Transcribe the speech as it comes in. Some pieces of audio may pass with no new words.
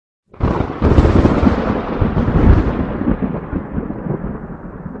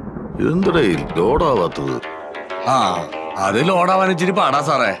ഇതെന്തടേ ലോഡാവാത്തത്? ആ അത് ലോഡാവാൻ ഇച്ചിരി പാടാ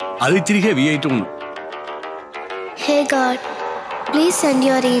സാറേ. അത് ഇച്ചിരി ഹെവി ആയിട്ടുണ്ട്. Hey God, please send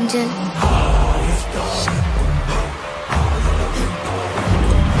your angel.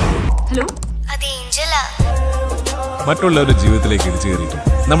 Hello, അത് ഏഞ്ചലാ. മറ്റുള്ളവരുടെ ജീവിതത്തിലേക്ക് ഇടിച്ചു കയറിയിട്ട്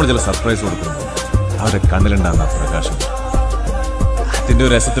നമ്മൾ ചില സർപ്രൈസ് കൊടുക്കുമ്പോൾ അവരുടെ കണ്ണിലുണ്ടാകുന്ന പ്രകാശം, അതിന്റെ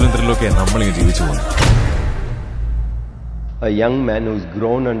ഒരു രസത്തിലും ത്രില്ലൊക്കെ നമ്മളിങ്ങനെ ജീവിച്ചു പോകുന്നു. A young man who's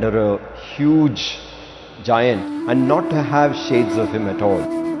grown under a huge giant and not to have shades of him at all.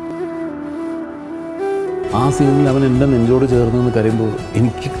 ആ സീനിൽ അവൻ എൻ്റെ നെഞ്ചോട് ചേർന്ന് കരയുമ്പോൾ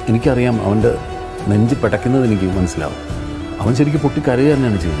എനിക്കറിയാം അവൻ്റെ നെഞ്ച് പിടയ്ക്കുന്നത് എനിക്ക് മനസ്സിലാവും. അവൻ ശരിക്കും പൊട്ടിക്കരയുക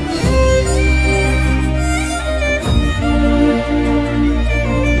തന്നെയാണ് ചെയ്യുന്നത്.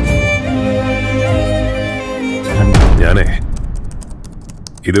 ഞാനേ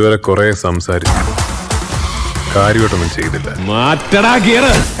ഇതുവരെ കുറെ സംസാരിച്ചു, കാര്യമായിട്ടൊന്നും ചെയ്തില്ല.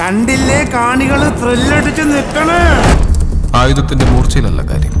 കണ്ടില്ലേ കാണികള് ത്രില്ലടിച്ച് നിൽക്കണേ. ആയുധത്തിന്റെ മൂർച്ചയിലല്ല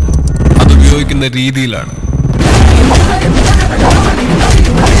കാര്യം, അത് ഉപയോഗിക്കുന്ന രീതിയിലാണ്.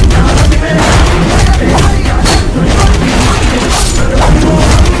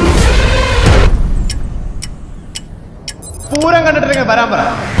 പൂരം കണ്ടിട്ടില്ലെങ്കിൽ വരാൻ പറ.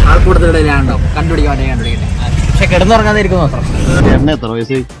 ആൾക്കൂട്ടത്തിലുണ്ടോ കണ്ടുപിടിക്കട്ടെ. പക്ഷെ കിടന്നുറങ്ങാതിരിക്കും മാത്രം. എത്ര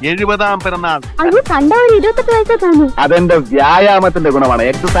വയസ്സ്? 70-ാം പിറന്നാൾ. അയ്യോ, കണ്ട ഒരു 28 വയസ്സേ തോന്നി. അതെന്റെ വ്യായാമത്തിന്റെ ഗുണമാണ്,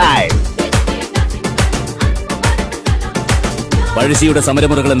 എക്സസൈസ്. പഴശ്ശിയുടെ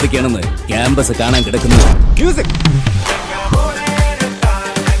സമരമുറകൾ എന്തൊക്കെയാണെന്ന് ക്യാമ്പസ് കാണാൻ കിടക്കുന്നു.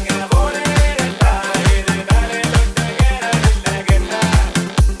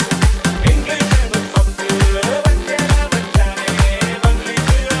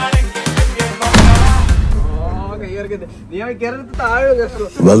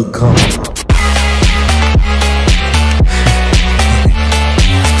 വെൽക്കം.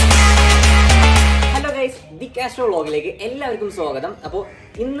 വ്ലോഗിലേക്ക് എല്ലാവർക്കും സ്വാഗതം. അപ്പോൾ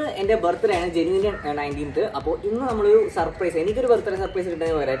ഇന്ന് എൻ്റെ ബർത്ത്ഡേ ആണ്, ജനുവരി 19th. അപ്പോൾ ഇന്ന് നമ്മളൊരു സർപ്രൈസ്, എനിക്കൊരു ബർത്ത്ഡേ സർപ്രൈസ്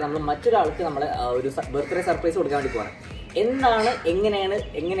കിട്ടുന്നതിന് പകരമായിട്ട് നമ്മൾ മറ്റൊരാൾക്ക് നമ്മൾ ഒരു ബർത്ത്ഡേ സർപ്രൈസ് കൊടുക്കാൻ വേണ്ടി പോകണം. എന്താണ്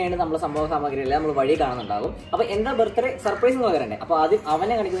എങ്ങനെയാണ് നമ്മളെ സംഭവ സാമഗ്രിയെല്ലാം നമ്മൾ വഴി കാണുന്നുണ്ടാകും. അപ്പോൾ എന്താ ബർത്ത്ഡേ സർപ്രൈസ് എന്ന് പറയണ്ടേ. അപ്പോൾ ആദ്യം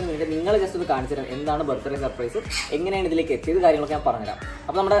അവനെ കാണിക്കുന്നതിന് വേണ്ടി നിങ്ങൾ ജസ്റ്റ് ഒന്ന് കാണിച്ചു തരാം എന്താണ് ബർത്ത്ഡേ സർപ്രൈസ്, എങ്ങനെയാണ് ഇതിലേക്ക് എത്തിയത്, കാര്യങ്ങളൊക്കെ ഞാൻ പറഞ്ഞുതരാം.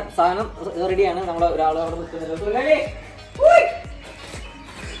 അപ്പോൾ നമ്മുടെ സാധനം റെഡിയാണ്. നമ്മൾ ഒരാളെ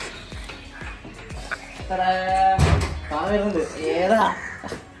ഏതാ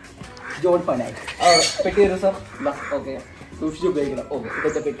ജോൺ പനായി പെട്ടി വരും സാർ. ഓക്കെ, സൂക്ഷിച്ച് ഉപയോഗിക്കണം. ഓക്കെ,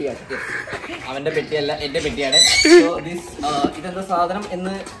 ഇതൊക്കെ പെട്ടിയാണ്. അവന്റെ പെട്ടിയല്ല, എന്റെ പെട്ടിയാണ്. ഇതെന്താ സാധനം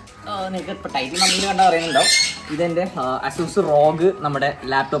എന്ന് നിങ്ങൾക്ക് ഇപ്പൊ ടൈറ്റിൽ നമ്മൾ കണ്ടാൽ അറിയുന്നുണ്ടാവും. ഇതെന്റെ അസൂസ് റോഗ് നമ്മുടെ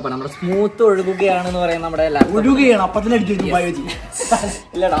ലാപ്ടോപ്പാണ്. നമ്മുടെ സ്മൂത്ത് ഒഴുകുകയാണെന്ന് പറയുന്നത് നമ്മുടെ ലാപ്ടോപ്പ്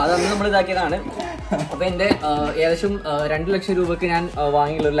ഇല്ലടാ, അതൊന്നും നമ്മൾ ഇതാക്കിയതാണ്. അപ്പൊ എന്റെ ഏകദേശം 2 ലക്ഷം രൂപയ്ക്ക് ഞാൻ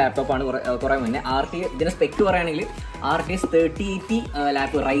വാങ്ങിയുള്ള ഒരു ലാപ്ടോപ്പാണ് കുറെ മുന്നേ. ഇതിന്റെ സ്പെക്ക് പറയുകയാണെങ്കിൽ RTX 3080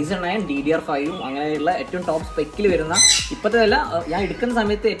 ലാപ്പ്, Ryzen 9 DDR5 അങ്ങനെയുള്ള ഏറ്റവും ടോപ്പ് സ്പെക്കിൽ വരുന്ന, ഇപ്പോഴത്തെ അല്ല ഞാൻ എടുക്കുന്ന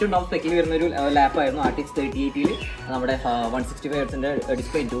സമയത്ത് ഏറ്റവും ടോപ്പ് സ്പെക്കിൽ വരുന്ന ഒരു ലാപ്പായിരുന്നു RTX 3080. നമ്മുടെ 165 Hz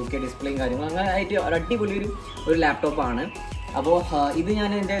ഡിസ്പ്ലേ, 2K ഡിസ്പ്ലേയും കാര്യങ്ങളും അങ്ങനെ ആയിട്ട് ഒരു അടിപൊളി ഒരു ലാപ്ടോപ്പാണ്. അപ്പോൾ ഇത് ഞാൻ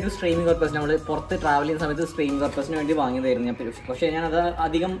എൻ്റെ ഒരു സ്ട്രീമിംഗ് പർപ്പസ്, നമ്മൾ പുറത്ത് ട്രാവൽ ചെയ്യുന്ന സമയത്ത് സ്ട്രീമിംഗ് പർപ്പസിന് വേണ്ടി വാങ്ങിയതായിരുന്നു ഞാൻ. പക്ഷേ ഞാനത്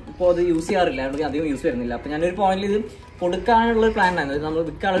അധികം ഇപ്പോൾ അത് യൂസ് ചെയ്യാറില്ല, അതുകൊണ്ട് അധികം യൂസ് വരുന്നില്ല. അപ്പോൾ ഞാനൊരു പോയിന്റിൽ ഇത് കൊടുക്കാനുള്ളൊരു പ്ലാൻ ആയിരുന്നു, നമ്മൾ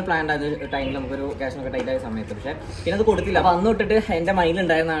വിൽക്കാനുള്ള പ്ലാൻ ഉണ്ടായിരുന്ന ടൈമിൽ നമുക്കൊരു ക്യാഷിനൊക്കെ ടൈറ്റ് ആയ സമയത്ത്. പക്ഷേ പിന്നെ അത് കൊടുത്തില്ല. അപ്പോൾ അന്ന് തൊട്ടിട്ട് എൻ്റെ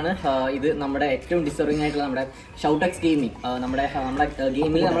മൈൻഡിലുണ്ടായിരുന്നതാണ് ഇത് നമ്മുടെ ഏറ്റവും ഡിസർവിംഗ് ആയിട്ടുള്ള നമ്മുടെ ഷൗട്ടെക്സ് ഗെയിമിംഗ്, നമ്മുടെ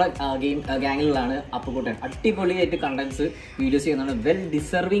ഗെയിമിൽ നമ്മുടെ ഗാങ്ങിലാണ് അപ്പുകൂട്ടൻ. അടിപൊളിയായിട്ട് കണ്ടന്റ്സ് വീഡിയോസ് ചെയ്യുന്നതാണ്. വെൽ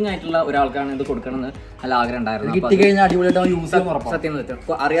ഡിസർവിംഗ് ആയിട്ടുള്ള ഒരാൾക്കാണ് ഇത് കൊടുക്കണമെന്ന് നല്ല ആഗ്രഹം ഉണ്ടായിരുന്നു. സത്യം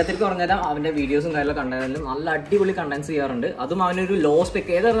അറിയാത്തിരിക്കും പറഞ്ഞാൽ അവന്റെ വീഡിയോസും കാര്യങ്ങളും കണ്ടാലും നല്ല അടിപൊളി കണ്ടന്റ്സ് ചെയ്യാറുണ്ട്. അതും അവനൊരു ലോ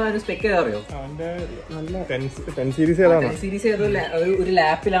സ്പെക്ക്, ഏതാണ് സ്പെക്ക് ഏതറിയോ? സീരീസ് ഏതോ ഒരു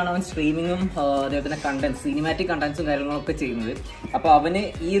ലാപ്പിലാണ് അവൻ സ്ട്രീമിങ്ങും അതേപോലെ തന്നെ കണ്ടന്റ്സ്, സിനിമാറ്റിക് കണ്ടന്റ്സും കാര്യങ്ങളൊക്കെ ചെയ്യുന്നത്. അപ്പൊ അവന്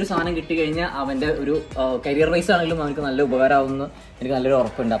ഈ ഒരു സാധനം കിട്ടിക്കഴിഞ്ഞാൽ അവന്റെ ഒരു കരിയർ വൈസ് ആണെങ്കിലും അവനക്ക് നല്ല ഉപകാരമാവുമെന്ന് എനിക്ക് നല്ലൊരു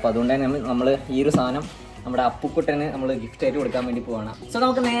ഉറപ്പുണ്ട്. അപ്പൊ അതുകൊണ്ട് തന്നെ നമ്മൾ ഈ ഒരു സാധനം നമ്മുടെ അപ്പുക്കുട്ടന് നമ്മൾ ഗിഫ്റ്റ് ആയിട്ട് കൊടുക്കാൻ വേണ്ടി പോവാണ്. സോ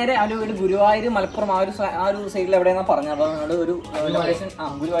നമുക്ക് നേരെ ഒരു ഗുരുവായൂർ, മലപ്പുറം ആ ഒരു സൈഡിൽ എവിടെയാണെന്ന് പറഞ്ഞത്. അപ്പോൾ നമ്മൾ ഒരു ലൊക്കേഷൻ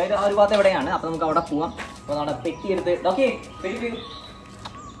ഗുരുവായൂർ ആ ഒരു ഭാഗത്ത് എവിടെയാണ്. അപ്പോൾ നമുക്ക് അവിടെ പോവാം. അപ്പോൾ നമ്മുടെ പെട്ടി എടുത്ത് ഓക്കെ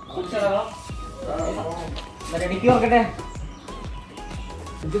റെഡിക്ക് നോക്കട്ടെ.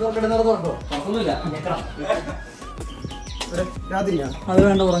 അത്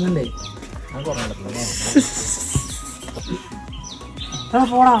വേണ്ട, ഉറങ്ങണ്ടേ?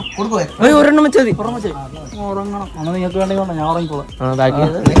 ഒരെണ്ണം വെച്ചാൽ മതി. ഉറങ്ങണം. അന്ന് നിങ്ങൾക്ക് വേണ്ടെങ്കിൽ ഞാൻ ഉറങ്ങിക്കോളാം.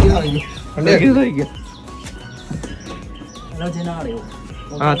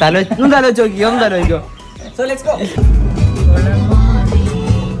 തല വെച്ച് നോക്കിയോ, ഒന്ന് തല വെക്കോ. So let's go.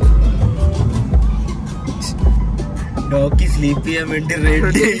 ഡോക്കി സ്ലീപ്പ് ചെയ്യാൻ വേണ്ടി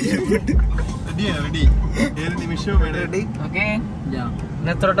റെഡി.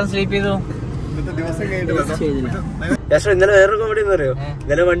 എത്ര വട്ടം സ്ലീപ്പ് ചെയ്തു? ഇന്നലെ വേറൊരു കോമഡി എന്ന് പറയോ,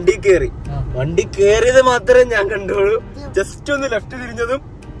 ഇന്നലെ വണ്ടി കേറിയത് മാത്രമേ ഞാൻ കണ്ടുള്ളൂ. ജസ്റ്റ് ഒന്ന് ലെഫ്റ്റ് തിരിഞ്ഞതും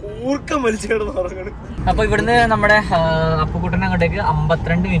കൂർക്കം വലിച്ചു കിടന്ന് ഉറങ്ങണം. അപ്പൊ ഇവിടുന്ന് നമ്മുടെ അപ്പുക്കുട്ടൻ അങ്ങോട്ടേക്ക്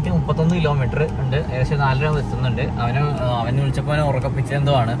 52 മിനിറ്റ് 31 കിലോമീറ്റർ ഉണ്ട്. ഏകദേശം 4 രൂപ എത്തുന്നുണ്ട്. അവനെ വിളിച്ചപ്പോ അവനെ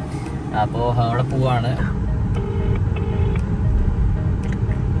ഉറക്കപ്പിച്ചെന്തോ ആണ്. അപ്പോ അവിടെ പോവാണ്.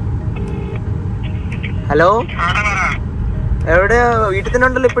 ഹലോ, എവിടെയാ? വീട്ടിൽ തന്നെ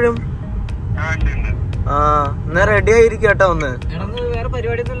ഉണ്ടല്ലോ ഇപ്പോഴും? ആ, എന്നാ റെഡി ആയിരിക്കും കേട്ടോ. ഒന്ന് വേറെ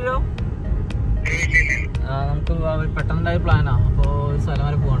പരിപാടി ഒന്നുമില്ലല്ലോ. നമുക്ക് പെട്ടെന്നുണ്ടായ പ്ലാനാ. അപ്പൊ ഒരു സ്ഥലം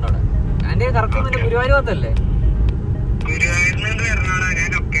വരെ പോകണ്ട. അവിടെ എന്റെ കറക്റ്റ് ഗുരുവായൂർ ഭാഗത്തല്ലേ?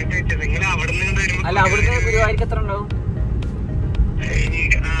 അല്ല, അവിടുന്ന് ഗുരുവായൂർക്ക് എത്ര ഉണ്ടാവും?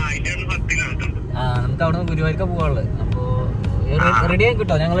 നമുക്ക് അവിടുന്ന് ഗുരുവായൂർക്ക് പോകാനുള്ളത്. അപ്പൊ റെഡി ആയി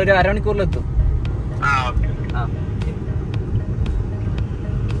കിട്ടോ? ഞങ്ങളൊരു അരമണിക്കൂറിലെത്തും.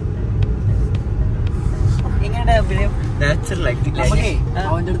 എങ്ങനെയുണ്ട് അഭിനയം?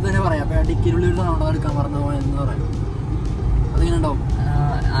 അവന്റെ അടുത്ത് തന്നെ പറയാം, ഡിക്കിനുള്ളിൽ എടുക്കാൻ പറഞ്ഞു എന്ന് പറയാം. അതിങ്ങനെ ഉണ്ടാവും.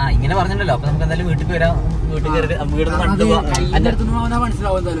 ഇങ്ങനെ പറഞ്ഞിട്ടുണ്ടല്ലോ. അപ്പൊ നമുക്ക് എന്തായാലും വീട്ടിൽ വരാം. വീട്ടിൽ കയറി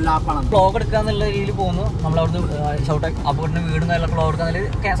മനസ്സിലാവും. വ്ളോഗ് എടുക്കാന്നുള്ള രീതിയിൽ പോകുന്നു. നമ്മളവിടുന്ന് ഷൗട്ട് അപ്പുകുട്ടൻ്റെ വീടും കാര്യങ്ങളൊക്കെ വ്ളോഗ്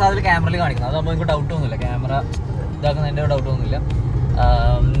എടുക്കാൻ സാധാരണ ക്യാമറയിൽ കാണിക്കുന്നത്. അതാകുമ്പോൾ എനിക്ക് ഡൗട്ട് ഒന്നുമില്ല. ക്യാമറ ഇതാക്കുന്നതിൻ്റെ ഡൗട്ട് ഒന്നുമില്ല.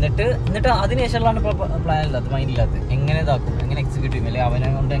 എന്നിട്ട് അതിനുശേഷമുള്ളതാണ് ഇപ്പോൾ പ്ലാൻ ഇല്ലാത്ത, മൈൻഡ് ഇല്ലാത്ത. എങ്ങനെ ഇതാക്കും, എങ്ങനെ എക്സിക്യൂട്ട് ചെയ്യും, അല്ലെങ്കിൽ അവനെ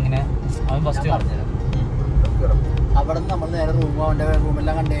കൊണ്ട് എങ്ങനെ അവൻ ഫസ്റ്റ് പറഞ്ഞുതരാം. അവിടെ നിന്ന് നമ്മൾ നേരെ അവന്റെ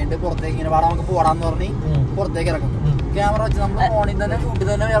റൂമെല്ലാം കണ്ടുകഴിഞ്ഞിട്ട് പുറത്തേക്ക് ഇങ്ങനെ പാടാൻ നമുക്ക് പോടാന്ന് പറഞ്ഞ് പുറത്തേക്ക് ഇറങ്ങും. ക്യാമറ വെച്ച് നമ്മൾ ഫോണിൽ തന്നെ ഷൂട്ടിൽ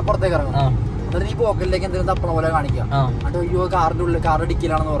തന്നെ പുറത്തേക്ക് ഇറങ്ങും. എന്നിട്ട് ഈ പോക്കറ്റിലേക്ക് എന്തെങ്കിലും തപ്പണ പോലെ കാണിക്കാം. എന്നിട്ട് അയ്യോ കാറിന്റെ ഉള്ളിൽ കാർ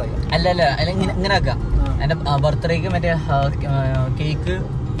ഡിക്കിലാണെന്ന് പറയാം. അല്ല ഇങ്ങനെ ആക്കാം. എന്റെ ബർത്ത്ഡേക്ക് മറ്റേ കേക്ക്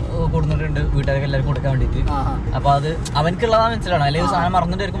കൊടുത്തിട്ടുണ്ട് വീട്ടുകാർക്ക് എല്ലാവർക്കും കൊടുക്കാൻ വേണ്ടിട്ട്. അപ്പൊ അത് അവനക്കുള്ളതാന്ന് മനസ്സിലാണ്. അല്ലെങ്കിൽ സാധനം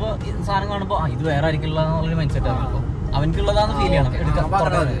മറന്നിട്ട് വരുമ്പോ സാധനം കാണുമ്പോ ഇത് വേറെ ആയിരിക്കുള്ളതെന്നുള്ളൊരു മൈൻഡ് സെറ്റ് ആണ്. അവനക്കുള്ളതാന്ന് ഫീൽ ചെയ്യണം.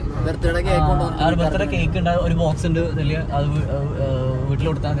 ബർത്ത്ഡേ കേക്ക് ഉണ്ട്, ഒരു ബോക്സ് ഉണ്ട്. അത് വീട്ടിൽ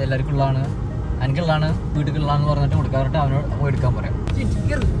കൊടുത്താൽ മതി. എല്ലാവർക്കും ഉള്ളതാണ്, എനിക്കുള്ളതാണ്, വീട്ടിലുള്ളതാന്ന് പറഞ്ഞിട്ട് കൊടുക്കാറിട്ട് അവനോട് പോയി എടുക്കാൻ പറയാം.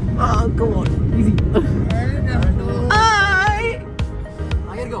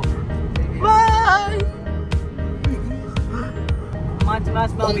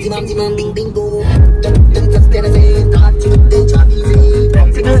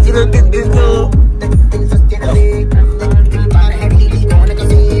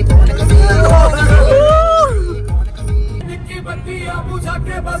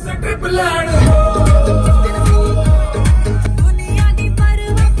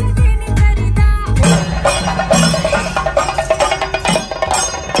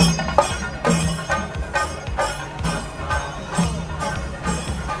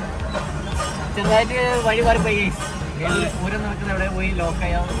 ചെറുതായിട്ട് വഴി മാറിപ്പോയി. പൂരം നടക്കുന്ന എവിടെ പോയി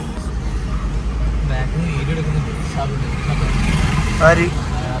ലോക്കായ ബാക്കിൽ വീഡിയോ എടുക്കുന്നുണ്ട്.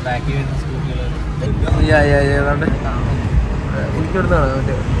 ബാക്കിൽ വരുന്ന സ്കൂട്ടികൾ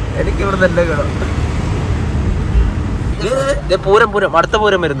എനിക്കിവിടുന്ന് എല്ലാം കാണാം. പൂരം അടുത്ത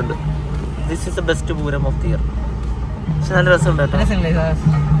പൂരം വരുന്നുണ്ട്. This is the best Pooram of the year. പക്ഷെ നല്ല രസമുണ്ട് കേട്ടോ.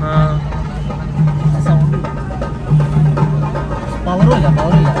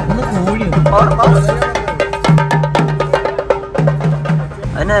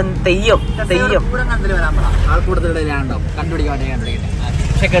 അതിന് തെയ്യം ആൾക്കൂട്ടത്തിലുണ്ടാവും. കണ്ടുപിടിക്കാൻ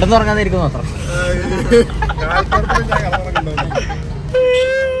പക്ഷെ കിടന്നുറങ്ങാതിരിക്കും മാത്രം.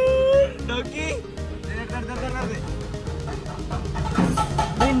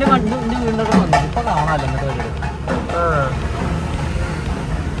 എന്റെ വീടിനൊക്കെ വന്നു. ഇപ്പൊ കാണാമല്ലോ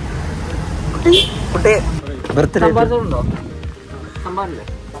സംഭാരത്തോടുണ്ടോ? സംഭാരില്ലേ?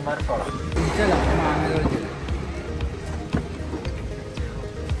 സംഭാരത്തോളം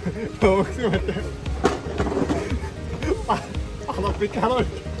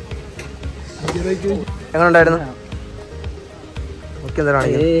എങ്ങനെ ഉണ്ടായിരുന്നു?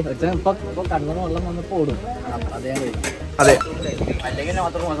 കണ്ണു വെള്ളം വന്നപ്പോ ഓടും. അതെ അല്ലെങ്കിൽ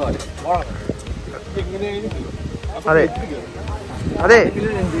മാത്രം അതെ അതെ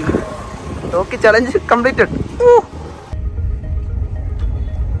നോക്കി ചലഞ്ച് കംപ്ലീറ്റഡ്.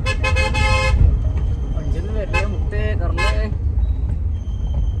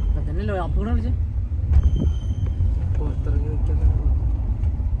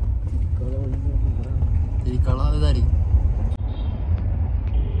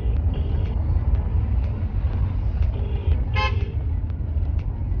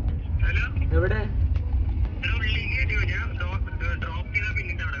 എവിടെ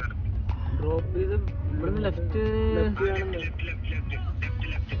ഡ്രോപ്പ് ചെയ്ത് ഇവിടുന്ന് ലെഫ്റ്റ്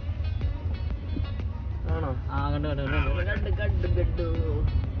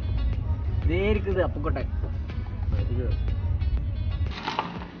ഇതേരിക്കുന്നത് അപ്പുക്കോട്ടെ.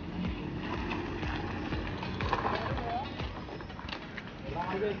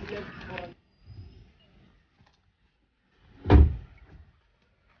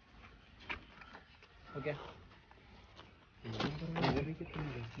 ഓക്കെ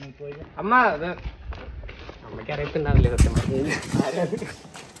അമ്മ അമ്മയ്ക്ക് അറിയത്തുണ്ടാവില്ലേ സത്യം പറഞ്ഞു.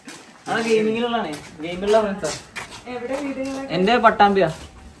 ആ ഗെയിമിങ്ങിലുള്ളതാണ്, ഗെയിമിലുള്ള ഫ്രണ്ട്സാ. എന്റെ പട്ടാമ്പിയാ.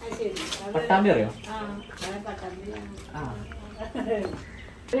 പട്ടാമ്പി അറിയോ?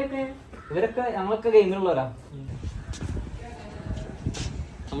 ഇവരൊക്കെ ഞങ്ങളൊക്കെ ഗെയിമിലുള്ളവരാ.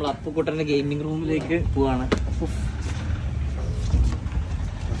 നമ്മൾ അപ്പുക്കുട്ടന്റെ ഗെയിമിംഗ് റൂമിലേക്ക് പോവാണ്.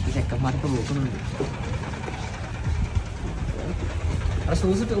 ചെക്കന്മാരൊക്കെ നോക്കുന്നുണ്ട്.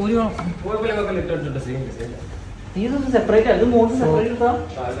 ഷൂസ് ഒരു നീ ഇതൊന്ന് സെപ്പറേറ്റ് അത് മോഡ് സെപ്പറേറ്റ് എടുത്താ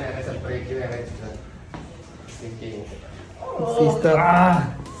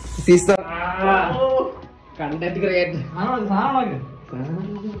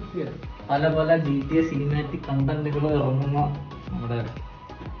പല പല GTA സിനിമാറ്റിക് കണ്ടന്റുകൾ ഇറങ്ങുന്ന നമ്മുടെ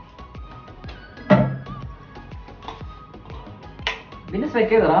ഇതിന്റെ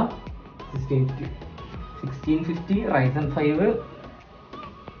സ്പെക്ക് ഏതാ? 1650 Ryzen 5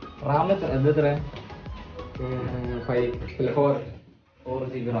 റാം എത്ര? എത്ര?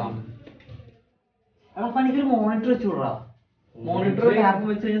 4GB റാം. എടാ പണിക്കൊരു മോണിറ്റർ വെച്ചുവിടാ. മോണിറ്റർ ലാപ്പ്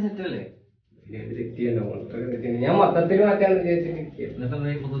വെച്ച് കഴിഞ്ഞാൽ സെറ്റ് അല്ലേ? ഞാൻ മൊത്തത്തിൽ മാറ്റാന്ന് വിചാരിച്ചിട്ട് എന്നിട്ട്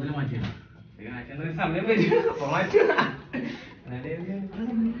മൊത്തത്തിൽ മാറ്റിയാണ് സമയം വരും.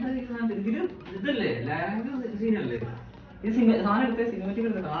 ഇതല്ലേ ലാംഗ്വേജ് സീനല്ലേ ഇത്? സാധനം എടുത്തേ, സിനിമാറ്റിക്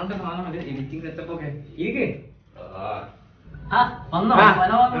എടുത്തേ, കാണേണ്ട സാധനം എഡിറ്റിംഗ് സെറ്റപ്പ് ഒക്കെ ഇരിക്കേ. വന്നോ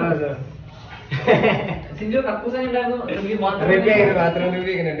സിഞ്ചു കക്കൂസ ഉണ്ടായിരുന്നു.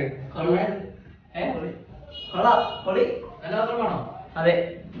 അതെ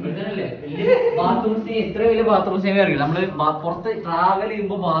ബാത്റൂംസ് ഇത്ര വലിയ ബാത്റൂംസ് അറിയില്ല. നമ്മള് പുറത്ത് ട്രാവൽ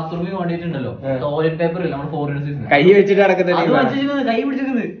ചെയ്യുമ്പോ ബാത്റൂമിൽ വേണ്ടിട്ടുണ്ടല്ലോ ടോയ്ലറ്റ് പേപ്പർ ഇല്ല. നമ്മള് ഫോറിനേഴ്സ് കൈ വെച്ചിട്ട് നടക്കുന്നത്, കൈ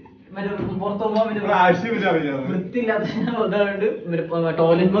പിടിച്ചിരിക്കുന്നത് പുറത്ത് പോകുമ്പോ വൃത്തിയില്ലാത്ത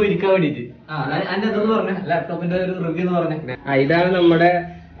ടോയ്ലറ്റ് ഇരിക്കാൻ വേണ്ടിട്ട്. അതിന്റെ എന്തെന്ന് പറഞ്ഞ ലാപ്ടോപ്പിന്റെ ഒരു റിവ്യൂ എന്ന് പറഞ്ഞ ഇതാണ് നമ്മുടെ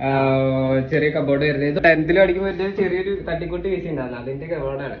ചെറിയ കബോർഡ് വരുന്നത്. 10th പഠിക്കുമ്പോൾ ചെറിയൊരു തട്ടിക്കൂട്ടി പൈസ ഉണ്ടായിരുന്നു, അതിന്റെ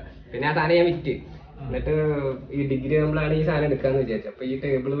കബോർഡാണ്. പിന്നെ ആ സാധനം ഞാൻ വിറ്റ്. എന്നിട്ട് ഈ ഡിഗ്രി നമ്മളാണ് ഈ സാധനം എടുക്കാന്ന് വിചാരിച്ചു. അപ്പൊ ഈ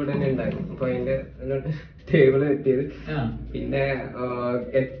ടേബിൾ ഇവിടെ തന്നെ ഉണ്ടായിരുന്നു. അപ്പൊ അതിന്റെ ടേബിൾ എത്തിയത്. പിന്നെ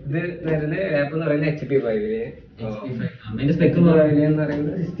ഇത് വരുന്നത് ലാപ്പ് എന്ന് പറയുന്നത് HP 5 എന്ന്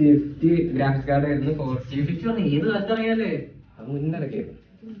പറയുന്നത് 6050 ഗ്രാഫിക്സ് കാർഡ് വരുന്നത് 450. ഏത് കാലത്ത് അറിയാലേ അത് മുന്നിടക്കിയത്.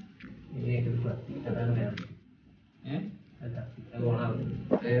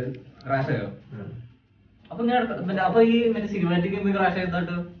 അപ്പൊ ഈ മറ്റേ സിനിമാറ്റിക് ക്രാഷ്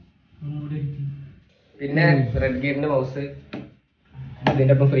ചെയ്തിട്ട് പിന്നെ റെഡ് ഗിയറിന്റെ മൗസ്,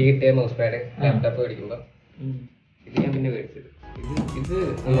 അതിന്റെ ഒപ്പം ഫ്രീ കിട്ടിയ മൗസ് പാഡ് ലാപ്ടോപ്പ് മേടിക്കുമ്പോ ഇത് ഞാൻ പിന്നെ മേടിച്ചത്. ഇത്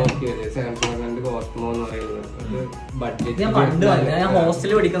നോക്കിയത് സാംസങ് കോസ്മോ എന്ന് പറയുന്നത്.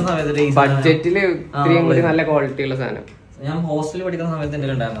 ബഡ്ജറ്റില് ഇത്രയും കൂടി നല്ല ക്വാളിറ്റി ഉള്ള സാധനം. ഞാൻ ഹോസ്റ്റലിൽ പഠിക്കുന്ന സമയത്ത്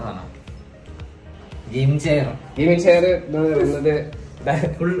എന്റെ ഉണ്ടായിരുന്ന സാധനം ഗെയിമിംഗ് ചെയർ എന്ന് പറയുന്നത്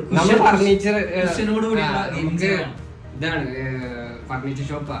നമ്മൾ ഫർണിച്ചർ ഇതാണ്. ഫർണിച്ചർ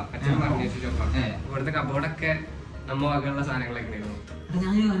ഷോപ്പാ, ഫർണിച്ചർ ഷോപ്പാണ്. ഇവിടുത്തെ കബോർഡൊക്കെ നമ്മ വകയുള്ള സാധനങ്ങളൊക്കെ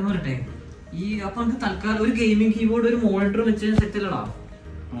ഞാൻ പറയട്ടെ ഈ അപ്പൊ നമുക്ക് തൽക്കാലം ഒരു ഗെയിമിംഗ് കീബോർഡ് ഒരു മോണിറ്റർ വെച്ച് സെറ്റ് അല്ലടാ.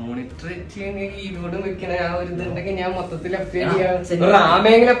 മോണിറ്റർ കീബോർഡ് വെക്കണ ആ ഒരു ഇതുണ്ടെങ്കിൽ ഞാൻ മൊത്തത്തിൽ അപ്ഗ്രേഡ്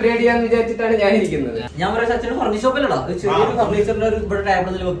ചെയ്യാന്ന് വിചാരിച്ചിട്ടാണ് ഞാൻ ഇരിക്കുന്നത്. ഞാൻ പറയാം സച്ചിന് ഫർണിച്ചർ ഷോപ്പിലടാ ചെറിയൊരു ഫർണിച്ചറിന്റെ ഒരു ഇവിടെ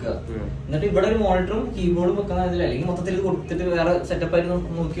ടേബിളിൽ വെക്കുക, എന്നിട്ട് ഇവിടെ ഒരു മോണിറ്ററും കീബോർഡും വെക്കുന്ന അല്ലെങ്കിൽ മൊത്തത്തിൽ കൊടുത്തിട്ട് വേറെ സെറ്റപ്പ് ആയിട്ട്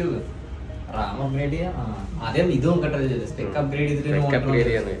നോക്കി വെക്കുക. റാം അപ്ഗ്രേഡ് ചെയ്യാം, ആദ്യം ഇത് നോക്കട്ടെ, സ്പെക്ക് അപ്ഗ്രേഡ് ചെയ്തിട്ട്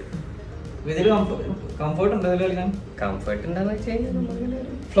ഇതില് കംഫർട്ട് ഉണ്ടോ? കംഫർട്ട് എന്താന്ന് വെച്ച് കഴിഞ്ഞാൽ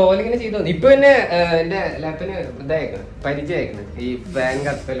ഫ്ലോയിൽ ഇങ്ങനെ ചെയ്തു. ഇപ്പൊ പിന്നെ എന്റെ ലാപ്പിന് ഇതായിരിക്കണം, പരിചയമായിരിക്കണം. ഈ ഫാൻ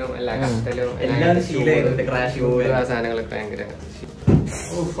കത്തലും എല്ലാ കത്തലും ആ സാധനങ്ങളൊക്കെ ഭയങ്കര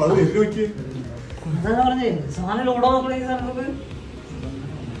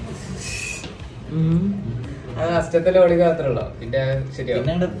അസ്റ്റത്തെ ലോടി മാത്രമല്ലോ. പിന്നെ ശരിയാവും.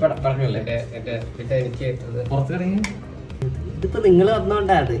 പിന്നെ എനിക്ക് ഇതിപ്പോ നിങ്ങൾ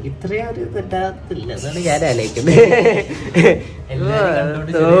വന്നോണ്ടാണ് ഇത്രയും ഒരു തെറ്റാത്തില്ല, അതാണ് ഞാൻ ആലോചിക്കുന്നത്.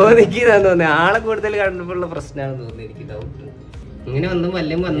 തോന്നുന്നു ആളെ കൂടുതൽ കണ്ടപ്പോഴുള്ള പ്രശ്നമാണെന്ന് തോന്നുന്നു. എനിക്ക് ഡൗട്ട് ഇങ്ങനെ വന്നു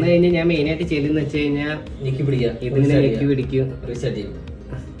വല്ലതും വന്നു കഴിഞ്ഞാൽ ഞാൻ മെയിൻ ആയിട്ട് ചെല്ലുന്ന വെച്ച് കഴിഞ്ഞാൽ ഞെക്കി പിടിക്കാം, ഇതിങ്ങനെ ഞെക്കി പിടിക്കും, റീസെറ്റ് ചെയ്യും,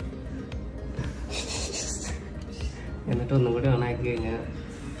 എന്നിട്ട് ഒന്നും കൂടി ഓണാക്കി കഴിഞ്ഞാൽ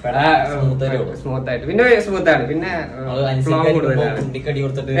സ്മൂത്ത് ആയിട്ട്. പിന്നെ സ്മൂത്താണ്, പിന്നെ ഫ്ലോ കൂടുതലാണ്.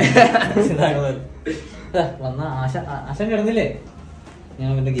 വന്ന ആശ കിടന്നില്ലേ? ഞാൻ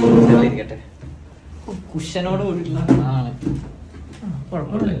പിന്നെ ഗെയിമിംഗ് ഇരിക്കട്ടെ. കുഷനോട് കൂടിയിട്ടുള്ള ആണ്.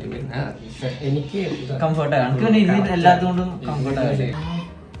 എനിക്ക് കംഫർട്ടാണ്. എനിക്ക് പിന്നെ എല്ലാത്തുകൊണ്ടും കംഫർട്ടാണ്.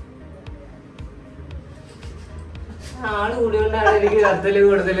 ആള് കൂടിയോണ്ടാണ് എനിക്ക് കത്തല്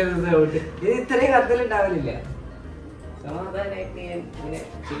കൂടുതൽ ഇത് ഇത്രയും കത്തലുണ്ടാവലില്ല. സമാധാനമായിട്ട് ഞാൻ ഇങ്ങനെ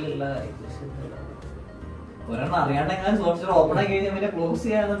ഒരെണ്ണം അറിയാണ്ട് എങ്ങനെ സോഷ്യൽ ഓപ്പൺ ആക്കി കഴിഞ്ഞാൽ പിന്നെ ക്ലോസ്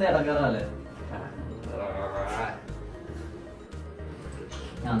ചെയ്യാനൊന്നും ഇടക്കാറല്ലേ.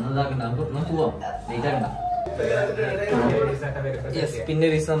 പോവാം, ലേറ്റ് ആക്കണ്ട. പിന്നെ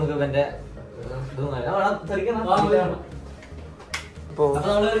ഒരു ദിവസം നമുക്ക് ഇവന്റെ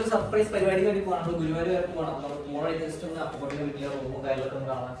നമ്മളൊരു സർപ്രൈസ് പരിപാടിക്ക് വേണ്ടി പോകണം. നമ്മൾ ഗുരുവായൂർ വരെ പോകണം. മോളെ ജസ്റ്റ് ഒന്ന് അപ്പോഴത്തെ വീട്ടിലെ റൂമും കാര്യങ്ങളൊക്കെ ഒന്ന്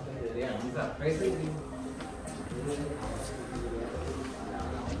കാണാൻ സർപ്രൈസ്.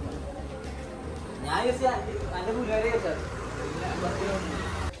 ഞാൻ എന്റെ ഗുരുവായൂർ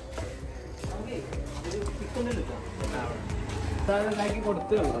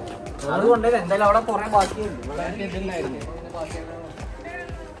അതുകൊണ്ട് എന്തായാലും അവിടെ കുറെ ബാക്കിയുണ്ട്.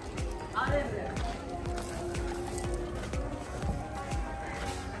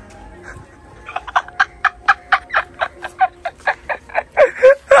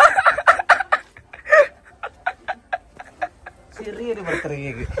 ചെറിയൊരു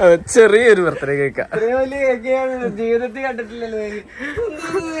ബർത്ത്ഡേ കേക്ക് വലിയ കേക്കാണ് ജീവിതത്തിൽ കണ്ടിട്ടില്ലല്ലോ.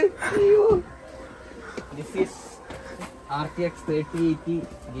 RTX 3080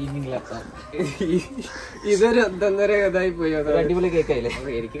 gaming laptop. ഇതൊരു ഒന്നൊന്നര ഇതായി പോയി. അടിപൊളി കേക്കായില്ലേ?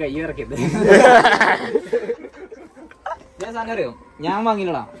 എനിക്ക് കൈ ഇറക്കിയത് ഞാൻ സാധനം അറിയോ, ഞാൻ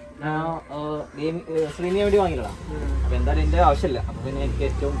വാങ്ങിയില്ലടാ, ശ്രീനിന് വേണ്ടി വാങ്ങിയില്ലടാ. അപ്പൊ എന്തായാലും എന്റെ ആവശ്യമില്ല. അപ്പൊ പിന്നെ എനിക്ക്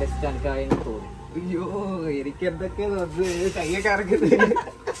ഏറ്റവും ബെസ്റ്റ് എനിക്കായെന്ന് തോന്നി. അയ്യോ എനിക്ക് എന്തൊക്കെ കൈയൊക്കെ ഇറക്കുന്നത്.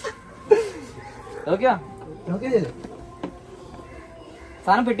 ഓക്കെയാ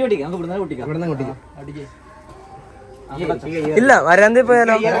സാധനം പെട്ടി പൊട്ടിക്കാം. നമുക്ക് ഇവിടുന്ന് പൊട്ടിക്കാം. ഇല്ല വരാന്തേ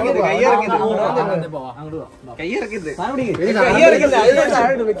പോയാലോ?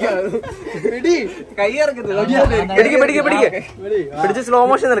 പിടിച്ച് സ്ലോ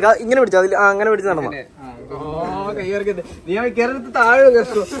മോഷൻ നടക്കാം. ഇങ്ങനെ പിടിച്ചാ അതിൽ അങ്ങനെ പിടിച്ച് നടന്നു. താഴെ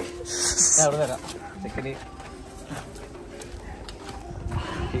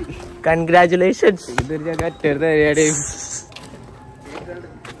കൺഗ്രാറ്റുലേഷൻസ്. ഇതൊരു പരിപാടിയും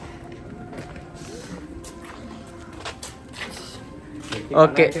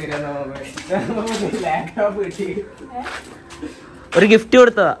ഓക്കെ. ഒരു ഗിഫ്റ്റ്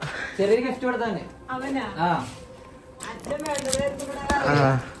കൊടുത്തതാ. ചെറിയൊരു ഗിഫ്റ്റ് കൊടുത്തതന്നെ.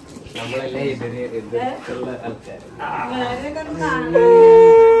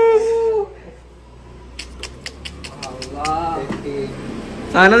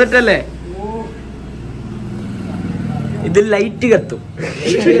 സാധനം തെറ്റല്ലേ? ഇത് ലൈറ്റ് കത്തും.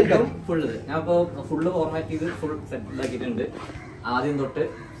 ഫുള്ള് ഞാൻ ഇപ്പൊ ഫുള്ള് ഫോർമാറ്റ് ചെയ്ത് ഫുൾ സെറ്റ് ആക്കിയിട്ടുണ്ട്. ആദ്യം തൊട്ട്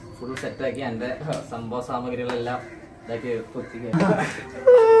ഫുൾ സെറ്റ് ആക്കി എന്റെ സംഭവ സാമഗ്രികളെല്ലാം ഇതാക്കി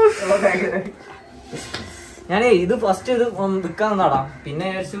ഞാനേ ഇത് ഫസ്റ്റ് ഇത് വിൽക്കാൻ നിന്നാടാ. പിന്നെ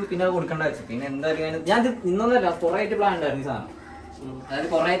വിചാരിച്ചു പിന്നെ അത് കൊടുക്കണ്ട വെച്ചു. പിന്നെ എന്തായാലും ഞാൻ ഇന്നൊന്നല്ല കുറെ ആയിട്ട് പ്ലാൻ ഉണ്ടായിരുന്നു ഈ സാധനം. അതായത്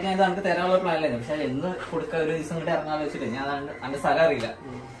കുറെ ആയിട്ട് ഞാൻ നമുക്ക് തരാനുള്ള പ്ലാൻ ആയിരുന്നു. പക്ഷെ എന്ന് കൊടുക്കാൻ ഒരു ദിവസം കൂടെ ഇറങ്ങാൻ വെച്ചിട്ട് ഞാൻ അതിന്റെ സ്ഥലം അറിയില്ല.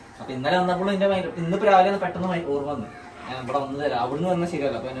 അപ്പൊ ഇന്നലെ വന്നപ്പോഴും എന്റെ ഇന്നിപ്പോ രാവിലെ പെട്ടെന്ന് ഓർമ്മ വന്നു. ഞാൻ ഇവിടെ വന്ന് തരാം. അവിടുന്ന് വന്നാൽ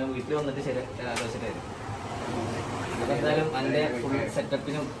ശരിയല്ല. അപ്പൊ ഞാൻ വീട്ടിൽ വന്നിട്ട് ശരി ആലോചിച്ചിട്ടായിരുന്നു. അപ്പൊ എന്തായാലും എന്റെ ഫുൾ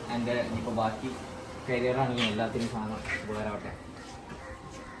സെറ്റപ്പിനും എന്റെ ഇനിയിപ്പോ ബാക്കി കരിയറാണെങ്കിലും എല്ലാത്തിനും സാധനം ഉപകാരമാവട്ടെ.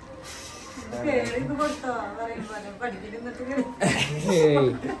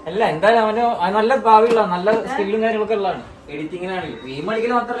 അല്ല എന്തായാലും അവന് നല്ല ഭാവിയുള്ള നല്ല സ്കില്ലും കാര്യങ്ങളൊക്കെ ഉള്ളതാണ്. എഡിറ്റിങ്ങിനാണെങ്കിലും ഗെയിം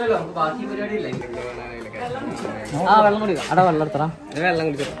കളിക്കൽ മാത്രമല്ലല്ലോ, നമുക്ക് ബാക്കി പരിപാടി ഇല്ല. വെള്ളം കുടിക്കാം. അവിടെ വെള്ളം എടുത്തടാ. വെള്ളം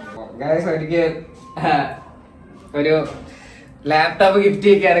കുടിച്ചോ. എനിക്ക് ഒരു ലാപ്ടോപ്പ് ഗിഫ്റ്റ്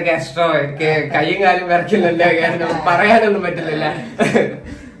ചെയ്യാൻ കഷ്ടോ. എനിക്ക് കൈയും കാലും വിറക്കില്ലല്ലോ. പറയാനൊന്നും പറ്റില്ല.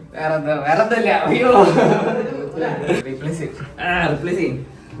 വേറെന്തല്ല. അയ്യോ റീപ്ലേസ് ചെയ്യും.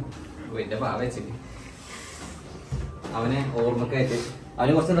 എന്റെ പാവ വെച്ചിട്ട് അവനെ ഓർമ്മക്കായിട്ട്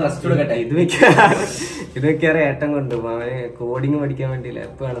അവന് കുറച്ചൊന്ന് റെസ്റ്റ് കൊടുക്കട്ടെ. ഇതൊക്കെ അറിയാം ഏട്ടൻ കൊണ്ടുപോകും. അവന് കോഡിങ് പഠിക്കാൻ വേണ്ടി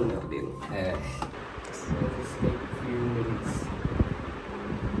ലാപ്പ് വേണമെന്ന് പറഞ്ഞിരുന്നു.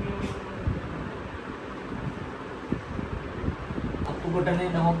 അപ്പുകുട്ടനെ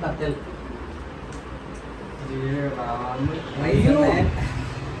നോ കത്തൽ. അയ്യോ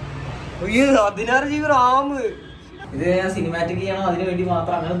 16 GB റാം. ഇത് ഞാൻ സിനിമാറ്റിക് ചെയ്യണം അതിന് വേണ്ടി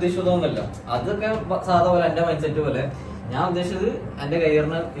മാത്രം അങ്ങനെ ഉദ്ദേശിച്ചതൊന്നുമല്ല. അതൊക്കെ സാധാ പോലെ എന്റെ മൈൻഡ് സെറ്റ് പോലെ ഞാൻ ഉദ്ദേശിച്ചത് എന്റെ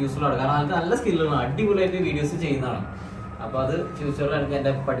കരിയറിന് യൂസ്ഫുൾ ആണ്. കാരണം അതിന് നല്ല സ്കില്ലാണ്, അടിപൊളിയായിട്ട് വീഡിയോസ് ചെയ്യുന്നതാണ്. അപ്പൊ അത് ഫ്യൂച്ചറിൽ എനിക്ക്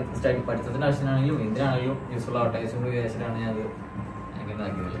എന്റെ പഠിത്തത്തിന്റെ ആവശ്യത്തിനാണെങ്കിലും എന്തിനാണെങ്കിലും യൂസ്ഫുൾ ആവട്ടെ വിചാരിച്ചിട്ടാണ് ഞാൻ അത്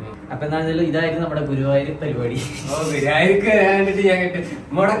അപ്പൊ എന്താണെങ്കിലും ഇതായിരുന്നു നമ്മുടെ ഗുരുവായൂർ പരിപാടി. ഗുരുവായൂർക്ക് വരാണ്ടിട്ട് ഞാൻ കേട്ട്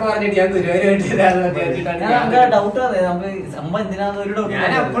മോടൊക്കെ പറഞ്ഞിട്ട് ഞാൻ ഗുരുവായൂർ ഡൗട്ട് നമുക്ക് സംഭവം എന്തിനാന്ന് ഒരു ഡൗട്ട്.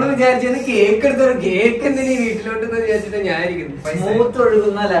 ഞാൻ അപ്പോഴും വിചാരിച്ചത് കേക്ക് എടുത്തോ കേക്ക് എന്തിനാ വീട്ടിലോട്ട് വിചാരിച്ചിട്ട് ഞാനിരിക്കുന്നു. സ്മൂത്ത്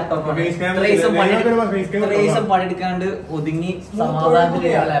ഒഴുകുന്ന ലാപ്ടോപ്പ് പണിയെടുക്കാണ്ട് ഒതുങ്ങി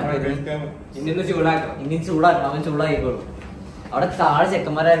സമാധാനത്തിലുള്ള ലാപ്ടോപ്പ്. ഇനി ചൂടാക്കണം, ഇനി ചൂടാക്കണം, അവൻ ചൂടായിക്കോളും. അവിടെ താഴെ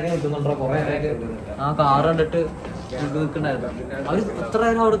ചെക്കന്മാരായിരിക്കും നിൽക്കുന്നുണ്ടോ കുറെ ആ കാറ് കണ്ടിട്ട് നിൽക്കണ്ടായിരുന്നു. അവര് എത്ര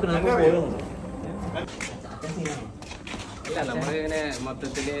നേരം അവിടെ അല്ല നമ്മളിങ്ങനെ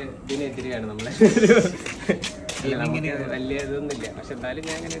മൊത്തത്തില് ഇതിനെതിരെയാണ് നമ്മളെ. വലിയ ഇതൊന്നുമില്ല, പക്ഷെ എന്നാലും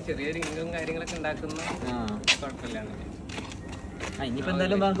ഞാൻ ഇങ്ങനെ ചെറിയൊരു ഇൻകം കാര്യങ്ങളൊക്കെ ഉണ്ടാക്കുന്ന കുഴപ്പമില്ലാന്ന്. ഇനിയിപ്പോ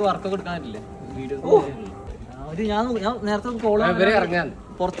എന്തായാലും നമുക്ക് വർക്കൊക്കെ എടുക്കാൻ പറ്റില്ലേ വീഡിയോ. ഞാൻ നേരത്തെ കോള് ഇറങ്ങാൻ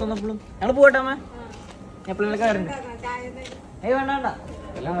പുറത്തു വന്നപ്പോഴും ഞങ്ങൾ പോകട്ടെ അമ്മ എപ്പോഴൊക്കെ വരണ്ട. ഏയ് വേണ്ട വേണ്ട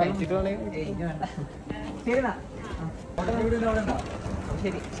എല്ലാം കഴിച്ചിട്ട് വേണ്ട. ശരിനാ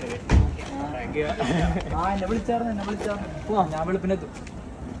ശരി ശരി. എന്നെ വിളിച്ചായിരുന്നു പോവാം, ഞാൻ വെളുപ്പിനെത്തും.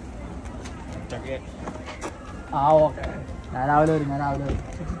 ഓക്കെ ഞാൻ രാവിലെ വരും.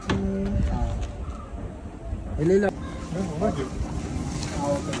 ഇല്ല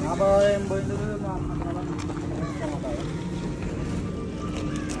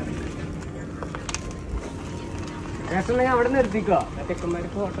അവിടെ നിർത്തിക്കോ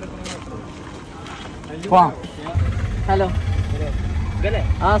ചെക്കന്മാർക്ക് ഓർഡർ. ഹലോ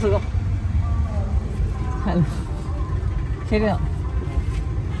ആ സുഖം. ഹലോ ശരിയാ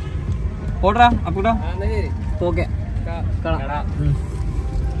ഓർഡറാ അപ്പൂട്ടാ. ഓക്കെ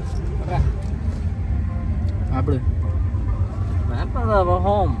ആപ്പിള്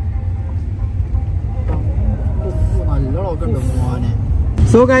ഹോം നല്ല നോക്കണ്ടോ മോനെ.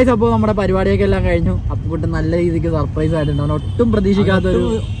 സോ ഗൈസ്, അപ്പോൾ നമ്മുടെ പരിപാടിയൊക്കെ എല്ലാം കഴിഞ്ഞു. അപ്പൂട്ട് നല്ല രീതിക്ക് സർപ്രൈസ് ആയിട്ടുണ്ട്. അവൻ ഒട്ടും പ്രതീക്ഷിക്കാത്തൊരു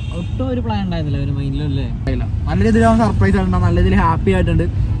ഒട്ടും ഒരു പ്ലാൻ ഉണ്ടായിരുന്നില്ല ഒരു മൈൻഡിലല്ലേ. നല്ല രീതിയിൽ അവൻ സർപ്രൈസ് ആയിട്ടുണ്ട്, നല്ല രീതിയിൽ ഹാപ്പി ആയിട്ടുണ്ട്.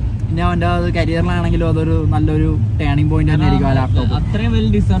 പിന്നെ അവൻ്റെ അത് കരിയറിലാണെങ്കിലും അതൊരു നല്ലൊരു ടേണിംഗ് പോയിന്റ് തന്നെ ആയിരിക്കും ആ ലാപ്ടോപ്പ്. അത്രയും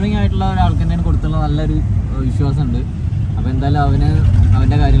വലിയ ഡിസർവിങ് ആയിട്ടുള്ള ഒരാൾക്ക് തന്നെയാണ് കൊടുത്തുള്ള നല്ലൊരു വിശ്വാസമുണ്ട്. അപ്പോൾ എന്തായാലും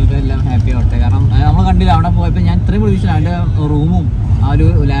അവൻ്റെ കാര്യങ്ങൾക്കെല്ലാം ഹാപ്പി ആവട്ടെ. കാരണം നമ്മൾ കണ്ടില്ല അവിടെ പോയപ്പോൾ ഞാൻ ഇത്രയും പ്രതീക്ഷിച്ചില്ല. അവൻ്റെ റൂമും ആ ഒരു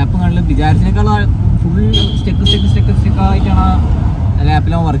ലാപ്പും കണ്ടില്ല വിചാരിച്ചതിനേക്കാൾ ഫുൾ സ്റ്റെക്ക് ആയിട്ടാണ്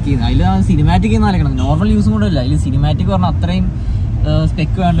ലാപ്പിൽ അവൻ വർക്ക് ചെയ്യുന്നത്. അതിൽ സിനിമാറ്റിക് എന്നാലും നോർമൽ യൂസും കൊണ്ടല്ല, അതിൽ സിനിമാറ്റിക് പറഞ്ഞാൽ അത്രയും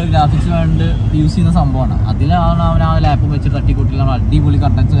സ്പെക്ക് വേണ്ട ഗ്രാഫിക്സ് വേണ്ട യൂസ് ചെയ്യുന്ന സംഭവമാണ്. അതിലാണ് അവൻ ആ ലാപ്പ് വെച്ചിട്ട് തട്ടിക്കൂട്ടിലാണ് അടിപൊളി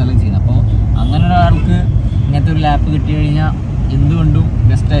കണ്ടൻസ് എല്ലാം ചെയ്യുന്നത്. അപ്പോൾ അങ്ങനെ ഒരാൾക്ക് ഇങ്ങനത്തെ ഒരു ലാപ്പ് കിട്ടി കഴിഞ്ഞാൽ എന്തുകൊണ്ടും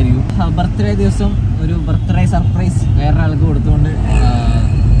ബെസ്റ്റ് ആയിരിക്കും. ബർത്ത്ഡേ ദിവസം ഒരു ബർത്ത്ഡേ സർപ്രൈസ് വേറൊരാൾക്ക് കൊടുത്തുകൊണ്ട്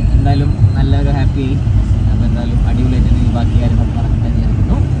എന്തായാലും നല്ലൊരു ഹാപ്പി ആയി. അപ്പോൾ എന്തായാലും അടിപൊളിയായിട്ട് ബാക്കി കാര്യങ്ങളൊക്കെ നടക്കട്ടെ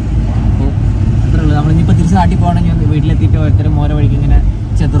വിചാരിക്കുന്നു. അപ്പോൾ അത്രേ ഉള്ളൂ. നമ്മളിനിപ്പോൾ തിരിച്ച് നാട്ടിൽ പോകണമെങ്കിൽ വീട്ടിലെത്തിയിട്ട് ഓരോരുത്തരും ഓരോ വഴിക്ക് ഇങ്ങനെ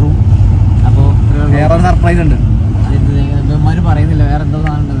ചെതറും. അപ്പോൾ വേറെ സർപ്രൈസ് ഉണ്ട്. ഇവന്മാര് പറയുന്നില്ല വേറെ എന്തോ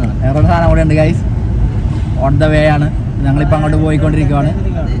സാധനം ഉണ്ട്. വേറൊരു സാധനം കൂടെ ഉണ്ട് ഗൈസ്. ഓൺ ദ വേ ആണ്. ഞങ്ങളിപ്പോൾ അങ്ങോട്ട് പോയിക്കൊണ്ടിരിക്കുകയാണ്.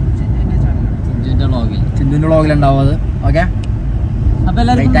 ചിന്തുവിൻ്റെ വ്ളോഗിലുണ്ടാവും അത്. ഓക്കെ, അപ്പോൾ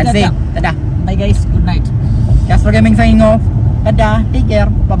എല്ലാവരും bye guys, good night. Castro gaming signing off. Tata, take care,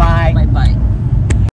 by.